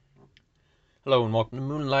Hello and welcome to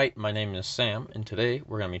Moonlight. My name is Sam, and today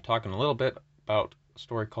we're going to be talking a little bit about a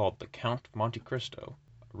story called The Count of Monte Cristo,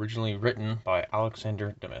 originally written by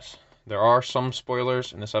Alexander Dumas. There are some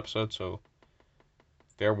spoilers in this episode, so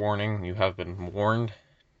fair warning, you have been warned.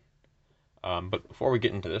 But before we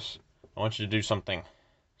get into this, I want you to do something.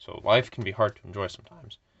 So life can be hard to enjoy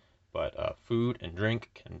sometimes, but food and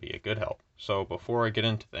drink can be a good help. So before I get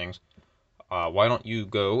into things, why don't you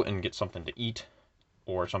go and get something to eat,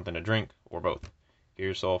 or something to drink, or both. Get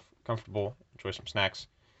yourself comfortable, enjoy some snacks,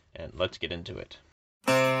 and let's get into it.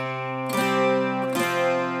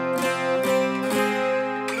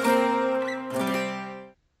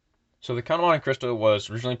 So The Count of Monte Cristo was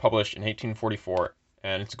originally published in 1844,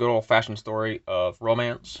 and it's a good old-fashioned story of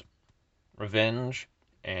romance, revenge,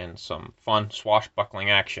 and some fun swashbuckling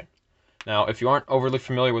action. Now, if you aren't overly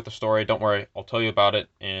familiar with the story, don't worry, I'll tell you about it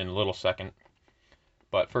in a little second.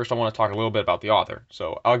 But first I want to talk a little bit about the author.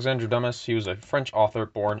 So Alexandre Dumas, he was a French author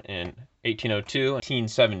born in 1802.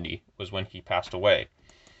 1870 was when he passed away.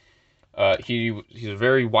 He's a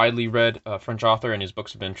very widely read French author, and his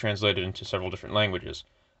books have been translated into several different languages.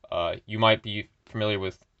 You might be familiar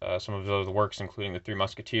with some of his other works, including The Three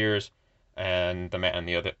Musketeers and The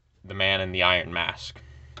Man in the Iron Mask.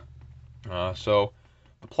 So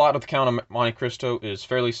the plot of The Count of Monte Cristo is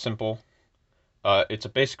fairly simple. It's a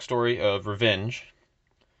basic story of revenge,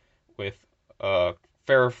 with a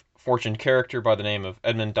fair fortune character by the name of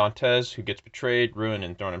Edmond Dantes, who gets betrayed, ruined,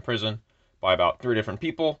 and thrown in prison by about 3 different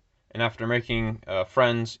people. And after making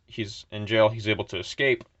friends, he's in jail, he's able to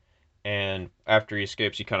escape. And after he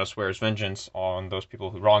escapes, he kind of swears vengeance on those people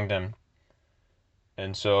who wronged him.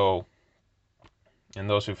 And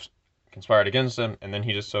those who've conspired against him. And then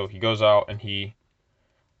he goes out and he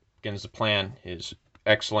begins to plan his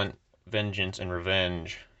excellent vengeance and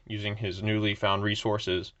revenge using his newly found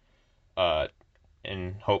resources,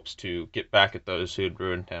 in hopes to get back at those who had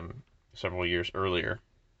ruined him several years earlier.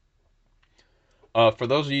 For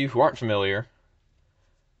those of you who aren't familiar,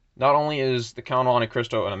 not only is The Count of Monte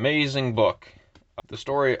Cristo an amazing book, the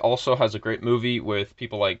story also has a great movie with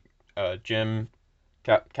people like Jim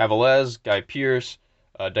Caviezel, Guy Pearce,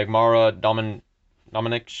 Dagmara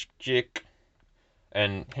Dominczyk,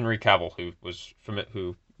 and Henry Cavill,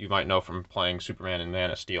 who you might know from playing Superman and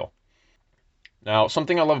Man of Steel. Now,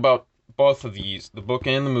 something I love about both of these, the book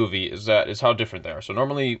and the movie, is how different they are. So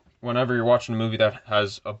normally, whenever you're watching a movie that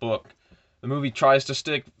has a book, the movie tries to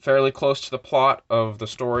stick fairly close to the plot of the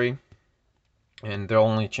story, and they'll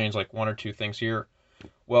only change like 1 or 2 things here.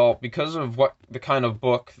 Well, because of what the kind of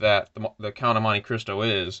book that the Count of Monte Cristo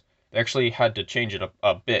is, they actually had to change it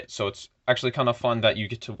a bit. So it's actually kind of fun that you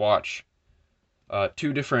get to watch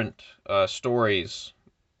 2 different stories,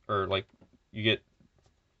 or like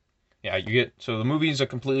so the movie is a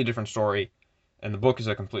completely different story, and the book is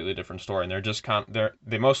a completely different story, and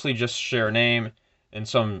they mostly just share a name and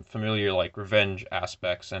some familiar like revenge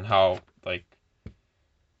aspects, and how like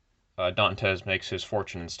Dantes makes his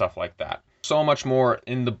fortune and stuff like that. So much more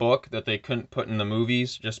in the book that they couldn't put in the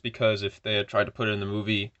movies, just because if they had tried to put it in the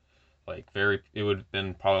movie, it would have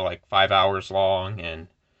been probably like 5 hours long, and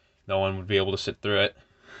no one would be able to sit through it.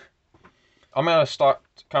 I'm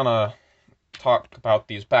gonna talk about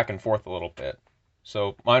these back and forth a little bit.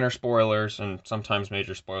 So minor spoilers and sometimes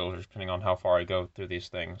major spoilers, depending on how far I go through these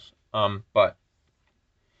things.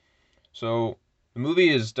 So the movie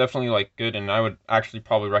is definitely like good, and I would actually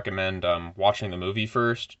probably recommend watching the movie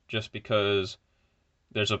first, just because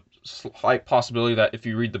there's a slight possibility that if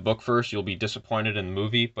you read the book first, you'll be disappointed in the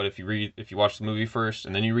movie. But if you watch the movie first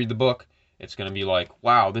and then you read the book, it's gonna be like,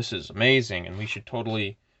 wow, this is amazing, and we should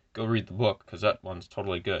totally go read the book, because that one's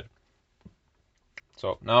totally good.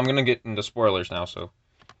 So now I'm going to get into spoilers now, so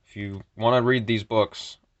if you want to read these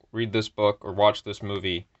books, read this book, or watch this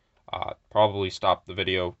movie, probably stop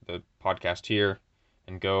the podcast here,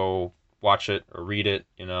 and go watch it or read it,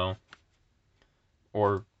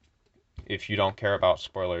 or if you don't care about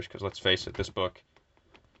spoilers, because let's face it, this book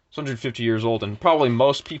is 150 years old, and probably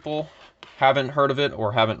most people haven't heard of it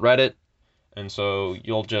or haven't read it, and so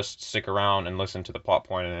you'll just stick around and listen to the plot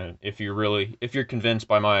point, and if you're convinced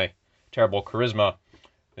by my terrible charisma,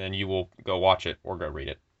 then you will go watch it or go read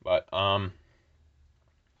it. But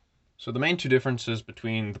so the main 2 differences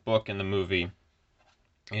between the book and the movie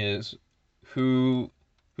is who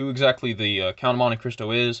exactly the Count of Monte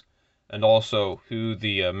Cristo is, and also who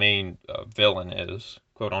the main villain is,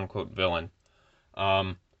 quote unquote villain.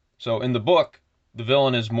 So in the book, the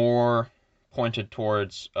villain is more pointed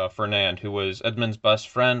towards Fernand, who was Edmond's best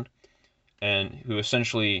friend, and who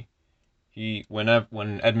essentially when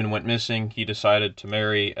Edmond went missing, he decided to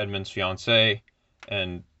marry Edmond's fiancée,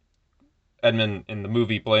 and Edmund in the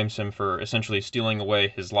movie blames him for essentially stealing away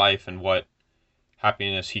his life and what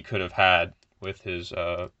happiness he could have had with his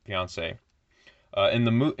fiancee. In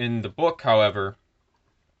the book, however,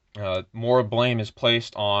 more blame is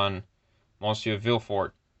placed on Monsieur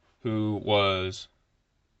Villefort, who was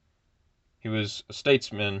he was a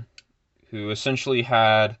statesman who essentially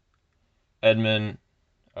had Edmund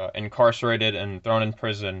incarcerated and thrown in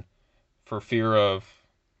prison for fear of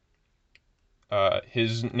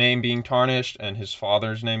his name being tarnished and his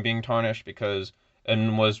father's name being tarnished, because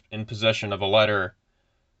Edmund was in possession of a letter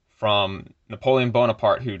from Napoleon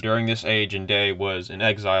Bonaparte, who during this age and day was in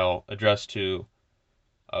exile, addressed to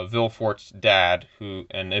Villefort's dad.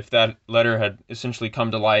 And if that letter had essentially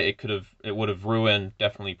come to light, it would have ruined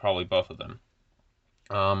definitely probably both of them.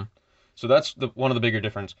 So that's one of the bigger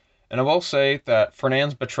difference. And I will say that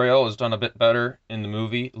Fernand's betrayal is done a bit better in the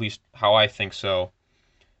movie, at least how I think so,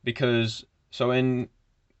 because in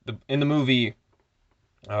the movie,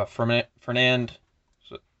 Fernand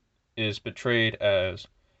is portrayed as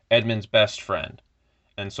Edmund's best friend,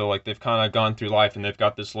 and so like they've kind of gone through life, and they've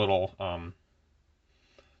got this little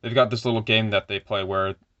game that they play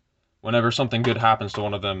where whenever something good happens to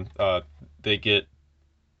one of them,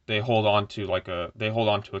 they hold on to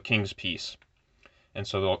a king's piece, and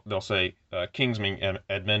so they'll say "King's me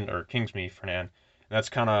Edmund" or "King's me Fernand," and it's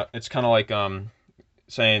kind of like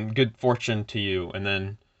saying good fortune to you, and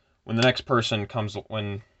then when the next person comes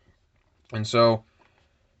and so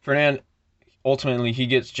Fernand ultimately he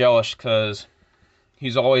gets jealous because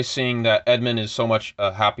he's always seeing that Edmund is so much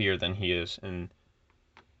happier than he is, and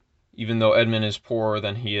even though Edmund is poorer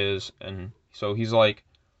than he is, and so he's like,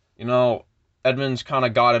 Edmund's kind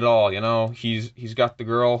of got it all, he's got the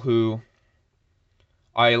girl who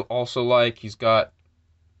I also like, he's got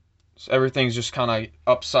everything's just kind of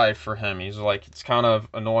upside for him. He's like, it's kind of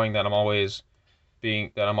annoying that I'm always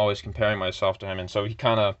comparing myself to him, and so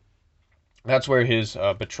that's where his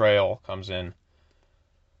betrayal comes in.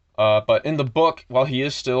 But in the book, while he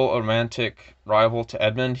is still a romantic rival to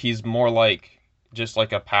Edmund, he's more like just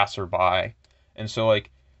like a passerby, and so like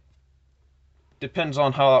depends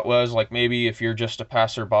on how that was. Like maybe if you're just a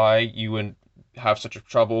passerby, you wouldn't have such a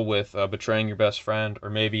trouble with betraying your best friend, or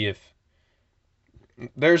maybe if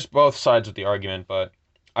there's both sides of the argument, but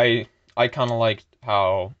I kind of liked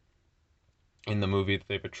how in the movie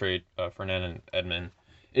they portrayed Fernand and Edmund.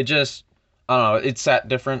 It just, I don't know, it sat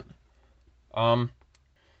different.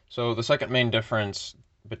 So the second main difference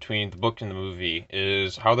between the book and the movie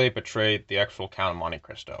is how they portrayed the actual Count of Monte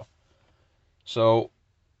Cristo. So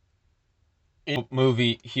in the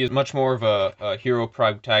movie, he is much more of a hero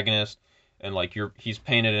protagonist, and like he's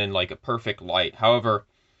painted in like a perfect light. However,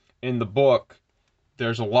 in the book,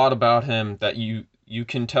 there's a lot about him that you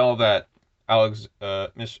can tell that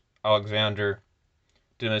Miss Alexander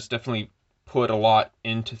Dimas definitely put a lot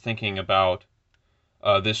into thinking about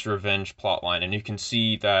this revenge plotline, and you can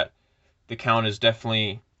see that the Count is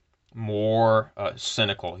definitely more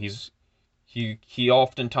cynical. He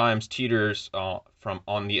oftentimes teeters from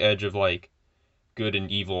on the edge of like good and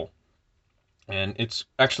evil, and it's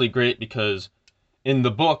actually great because in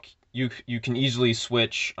the book you can easily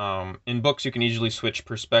switch in books you can easily switch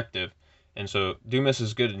perspective, and so Dumas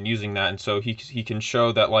is good in using that, and so he can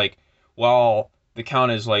show that like while the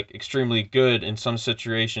Count is like extremely good in some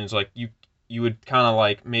situations, like you would kind of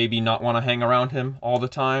like maybe not want to hang around him all the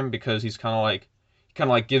time because he kind of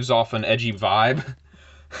like gives off an edgy vibe.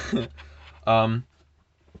 um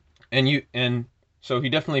and so he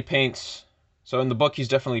definitely paints so in the book he's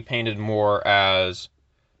definitely painted more as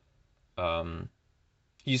um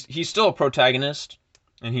he's still a protagonist,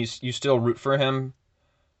 and you still root for him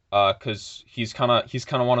because he's kind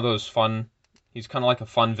of one of those fun, he's kind of like a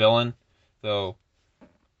fun villain though,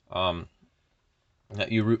 um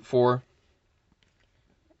that you root for,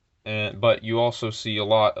 but you also see a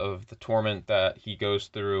lot of the torment that he goes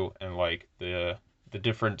through, and like the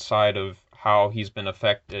different side of how he's been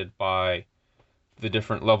affected by the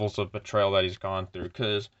different levels of betrayal that he's gone through,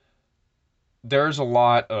 because there's a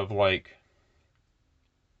lot of like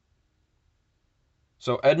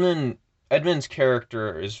so Edmund's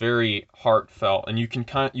character is very heartfelt, and you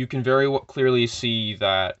can very clearly see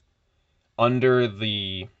that under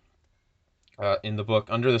the in the book,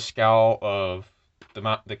 under the scowl of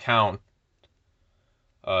the Count,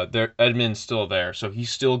 Edmund's still there. So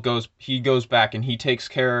he goes back, and he tries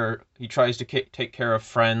to take care of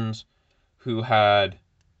friends who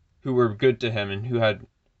were good to him and who had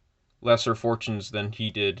lesser fortunes than he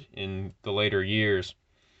did in the later years.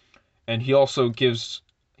 And he also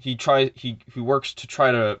he works to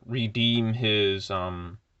try to redeem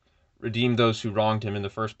those who wronged him in the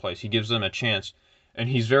first place. He gives them a chance, and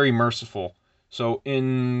he's very merciful. So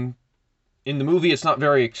in the movie, it's not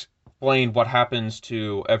very explained what happens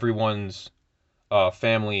to everyone's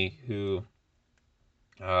family who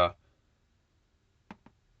uh,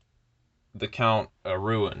 the Count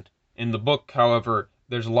ruined. In the book, however,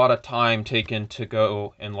 there's a lot of time taken to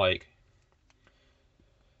go and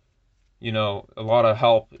a lot of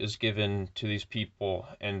help is given to these people,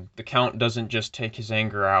 and the Count doesn't just take his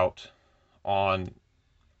anger out on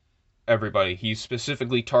everybody. He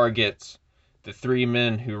specifically targets the three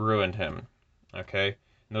men who ruined him. Okay?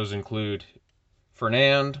 And those include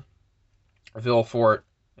Fernand, Villefort,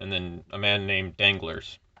 and then a man named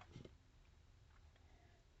Danglars.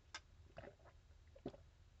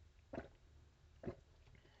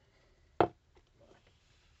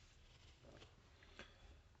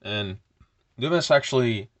 And Loomis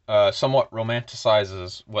actually somewhat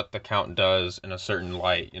romanticizes what the Count does in a certain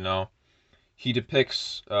light. He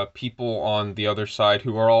depicts people on the other side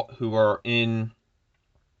who are in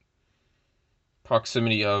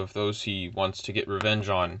proximity of those he wants to get revenge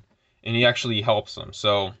on, and he actually helps them.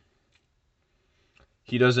 So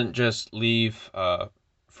he doesn't just leave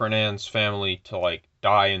Fernand's family to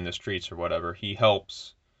die in the streets or whatever. He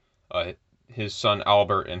helps uh, his son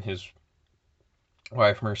Albert and his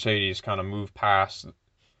wife Mercedes kind of move past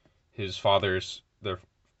his father's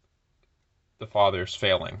the father's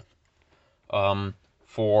failing.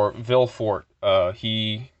 For Villefort,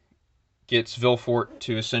 he gets Villefort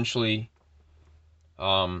to essentially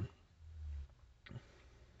um,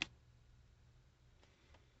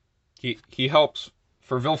 he helps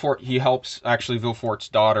for Villefort. He helps actually Villefort's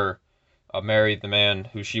daughter marry the man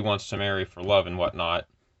who she wants to marry for love and whatnot,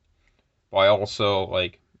 by also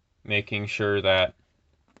making sure that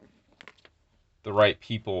the right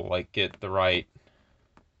people get the right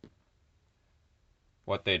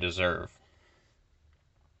what they deserve.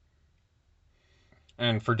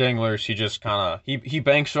 And for Danglars, he just kind of he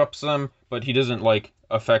bankrupts them, but he doesn't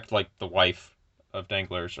affect the wife of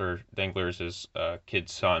Danglars or Danglars'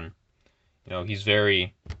 kid's son. He's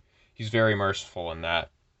very merciful in that.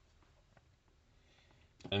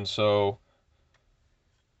 And so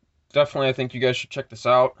definitely I think you guys should check this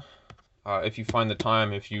out if you find the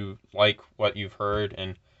time, if you like what you've heard.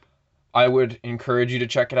 And I would encourage you to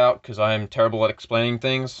check it out because I am terrible at explaining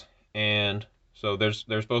things. And so there's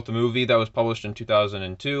both a movie that was published in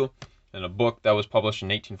 2002 and a book that was published in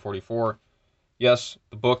 1844. Yes,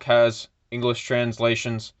 the book has English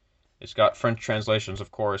translations. It's got French translations,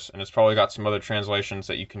 of course, and it's probably got some other translations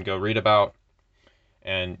that you can go read about.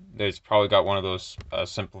 And there's probably got one of those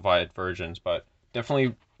simplified versions, but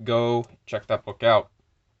definitely go check that book out.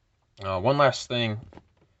 One last thing,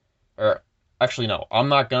 or actually, no, I'm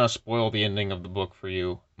not gonna spoil the ending of the book for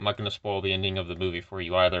you. I'm not gonna spoil the ending of the movie for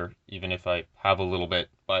you either, even if I have a little bit.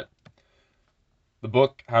 But the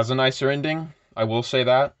book has a nicer ending. I will say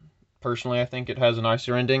that. Personally, I think it has a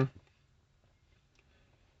nicer ending.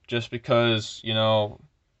 Just because,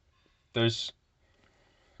 there's.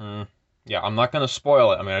 Yeah, I'm not gonna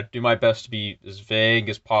spoil it. I mean, I do my best to be as vague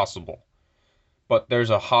as possible. But there's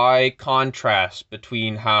a high contrast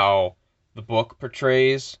between how the book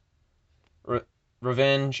portrays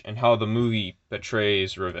revenge and how the movie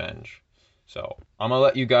portrays revenge. So I'm gonna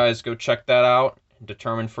let you guys go check that out and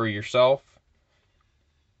determine for yourself.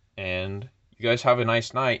 And you guys have a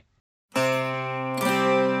nice night.